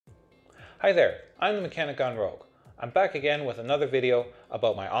Hi there, I'm the Mechanic Gone Rogue. I'm back again with another video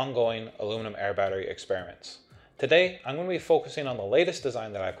about my ongoing aluminum air battery experiments. Today, I'm going to be focusing on the latest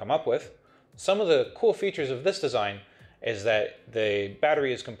design that I've come up with. Some of the cool features of this design is that the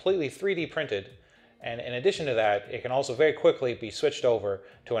battery is completely 3D printed, and in addition to that, it can also very quickly be switched over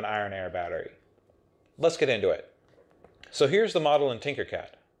to an iron air battery. Let's get into it. So here's the model in Tinkercad.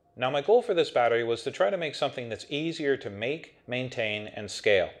 Now my goal for this battery was to try to make something that's easier to make, maintain, and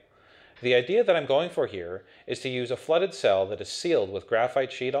scale. The idea that I'm going for here is to use a flooded cell that is sealed with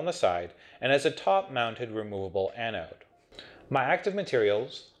graphite sheet on the side and has a top-mounted removable anode. My active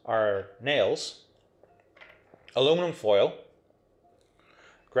materials are nails, aluminum foil,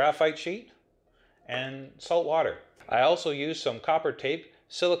 graphite sheet, and salt water. I also used some copper tape,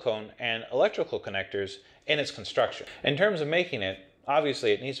 silicone, and electrical connectors in its construction. In terms of making it,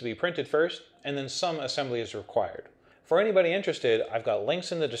 obviously it needs to be printed first, and then some assembly is required. For anybody interested, I've got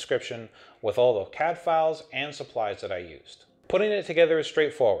links in the description with all the CAD files and supplies that I used. Putting it together is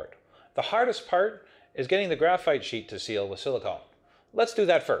straightforward. The hardest part is getting the graphite sheet to seal with silicone. Let's do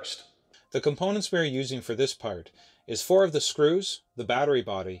that first. The components we are using for this part is 4 of the screws, the battery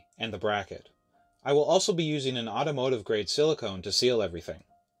body, and the bracket. I will also be using an automotive grade silicone to seal everything.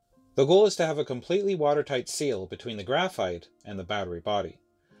 The goal is to have a completely watertight seal between the graphite and the battery body.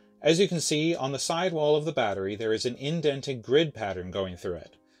 As you can see, on the side wall of the battery there is an indented grid pattern going through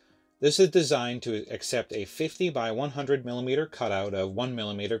it. This is designed to accept a 50 by 100 mm cutout of 1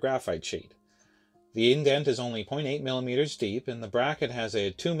 mm graphite sheet. The indent is only 0.8 mm deep and the bracket has a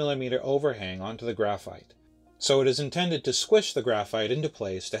 2 mm overhang onto the graphite. So it is intended to squish the graphite into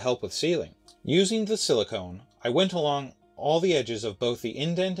place to help with sealing. Using the silicone, I went along all the edges of both the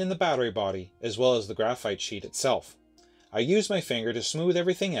indent in the battery body as well as the graphite sheet itself. I used my finger to smooth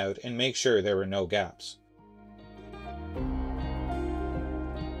everything out and make sure there were no gaps.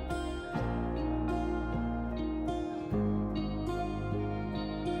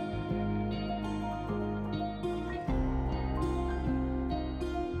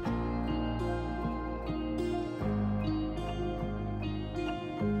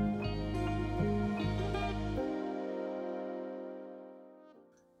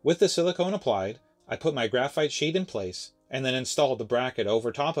 With the silicone applied, I put my graphite sheet in place and then installed the bracket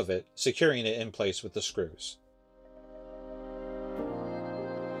over top of it, securing it in place with the screws.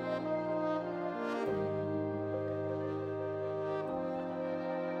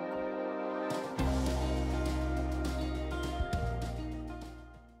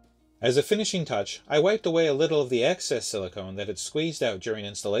 As a finishing touch, I wiped away a little of the excess silicone that had squeezed out during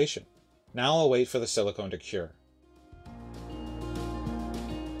installation. Now I'll wait for the silicone to cure.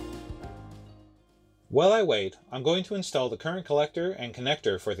 While I wait, I'm going to install the current collector and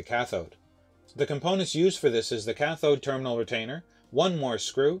connector for the cathode. The components used for this is the cathode terminal retainer, 1 more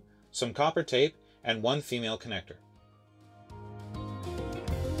screw, some copper tape, and 1 female connector.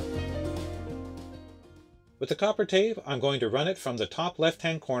 With the copper tape, I'm going to run it from the top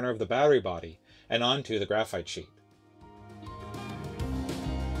left-hand corner of the battery body and onto the graphite sheet.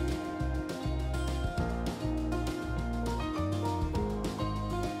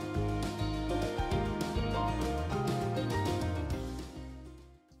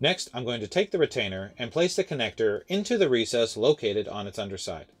 Next, I'm going to take the retainer and place the connector into the recess located on its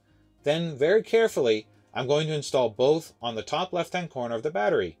underside. Then, very carefully, I'm going to install both on the top left-hand corner of the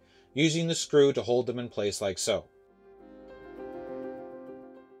battery, using the screw to hold them in place like so.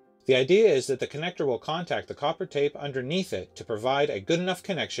 The idea is that the connector will contact the copper tape underneath it to provide a good enough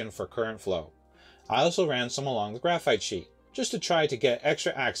connection for current flow. I also ran some along the graphite sheet, just to try to get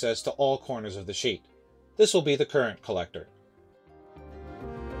extra access to all corners of the sheet. This will be the current collector.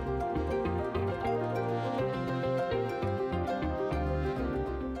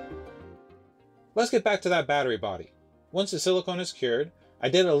 Let's get back to that battery body. Once the silicone is cured, I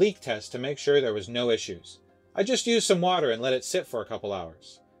did a leak test to make sure there was no issues. I just used some water and let it sit for a couple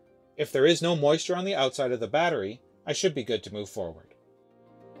hours. If there is no moisture on the outside of the battery, I should be good to move forward.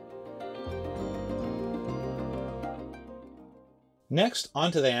 Next,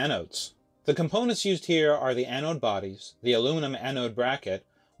 onto the anodes. The components used here are the anode bodies, the aluminum anode bracket,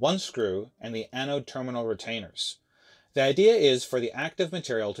 1 screw, and the anode terminal retainers. The idea is for the active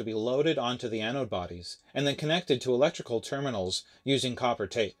material to be loaded onto the anode bodies and then connected to electrical terminals using copper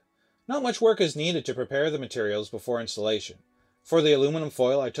tape. Not much work is needed to prepare the materials before installation. For the aluminum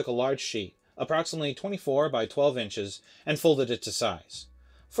foil, I took a large sheet, approximately 24 by 12 inches, and folded it to size.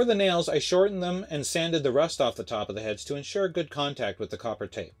 For the nails, I shortened them and sanded the rust off the top of the heads to ensure good contact with the copper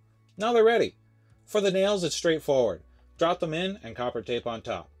tape. Now they're ready. For the nails, it's straightforward. Drop them in and copper tape on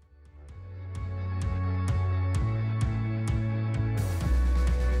top.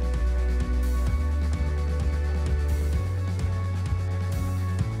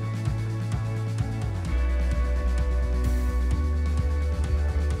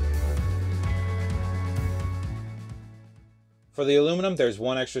 For the aluminum, there's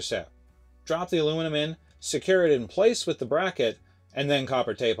one extra step. Drop the aluminum in, secure it in place with the bracket, and then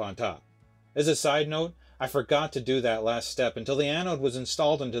copper tape on top. As a side note, I forgot to do that last step until the anode was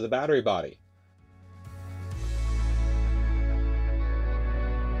installed into the battery body.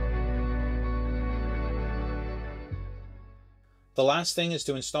 The last thing is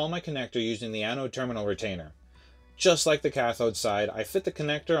to install my connector using the anode terminal retainer. Just like the cathode side, I fit the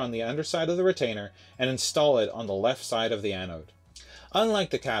connector on the underside of the retainer and install it on the left side of the anode. Unlike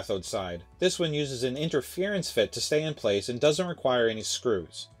the cathode side, this one uses an interference fit to stay in place and doesn't require any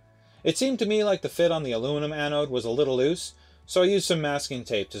screws. It seemed to me like the fit on the aluminum anode was a little loose, so I used some masking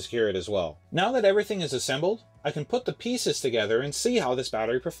tape to secure it as well. Now that everything is assembled, I can put the pieces together and see how this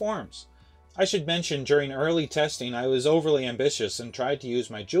battery performs. I should mention during early testing I was overly ambitious and tried to use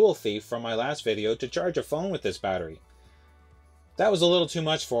my Jewel Thief from my last video to charge a phone with this battery. That was a little too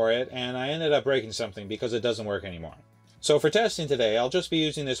much for it, and I ended up breaking something because it doesn't work anymore. So for testing today, I'll just be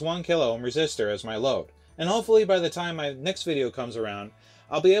using this 1 kilo ohm resistor as my load, and hopefully by the time my next video comes around,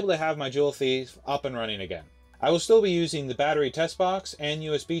 I'll be able to have my Jewel Thief up and running again. I will still be using the battery test box and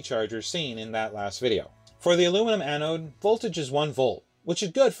USB charger seen in that last video. For the aluminum anode, voltage is 1 volt. Which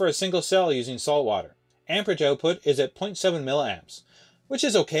is good for a single cell using Saltwater. Amperage output is at 0.7 milliamps, which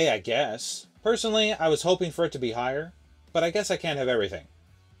is okay, I guess. Personally, I was hoping for it to be higher, but I guess I can't have everything.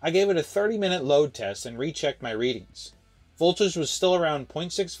 I gave it a 30-minute load test and rechecked my readings. Voltage was still around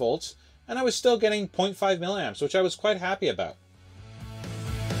 0.6 volts, and I was still getting 0.5 milliamps, which I was quite happy about.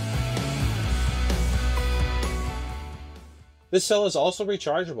 This cell is also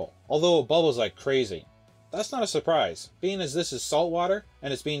rechargeable, although it bubbles like crazy. That's not a surprise, being as this is salt water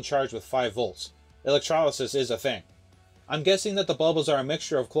and it's being charged with 5 volts. Electrolysis is a thing. I'm guessing that the bubbles are a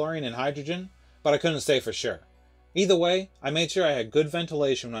mixture of chlorine and hydrogen, but I couldn't say for sure. Either way, I made sure I had good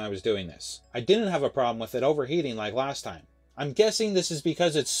ventilation when I was doing this. I didn't have a problem with it overheating like last time. I'm guessing this is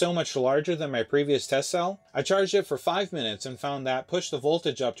because it's so much larger than my previous test cell. I charged it for 5 minutes and found that pushed the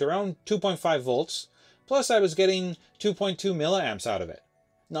voltage up to around 2.5 volts, plus I was getting 2.2 milliamps out of it.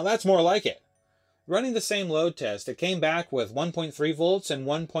 Now that's more like it. Running the same load test, it came back with 1.3 volts and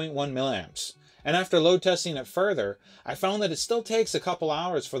 1.1 milliamps. And after load testing it further, I found that it still takes a couple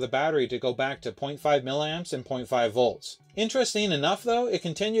hours for the battery to go back to 0.5 milliamps and 0.5 volts. Interesting enough though, it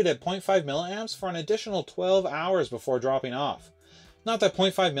continued at 0.5 milliamps for an additional 12 hours before dropping off. Not that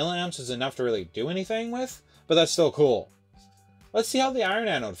 0.5 milliamps is enough to really do anything with, but that's still cool. Let's see how the iron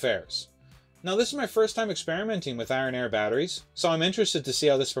anode fares. Now this is my first time experimenting with iron air batteries, so I'm interested to see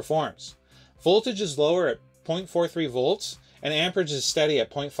how this performs. Voltage is lower at 0.43 volts, and amperage is steady at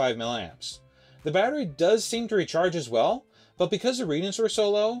 0.5 milliamps. The battery does seem to recharge as well, but because the readings were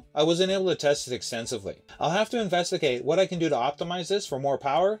so low, I wasn't able to test it extensively. I'll have to investigate what I can do to optimize this for more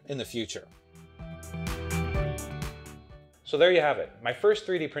power in the future. So there you have it, my first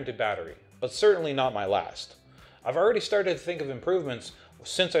 3D printed battery, but certainly not my last. I've already started to think of improvements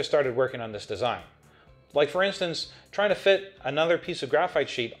since I started working on this design. Like for instance, trying to fit another piece of graphite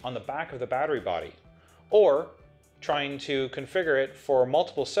sheet on the back of the battery body, or trying to configure it for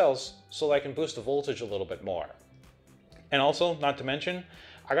multiple cells so that I can boost the voltage a little bit more. And also, not to mention,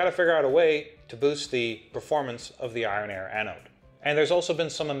 I gotta figure out a way to boost the performance of the iron air anode. And there's also been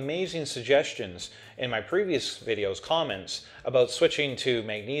some amazing suggestions in my previous videos' comments about switching to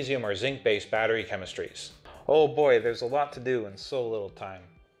magnesium or zinc-based battery chemistries. Oh boy, there's a lot to do in so little time.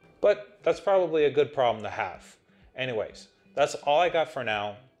 But that's probably a good problem to have. Anyways, that's all I got for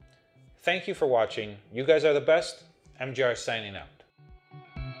now. Thank you for watching. You guys are the best. MGR signing out.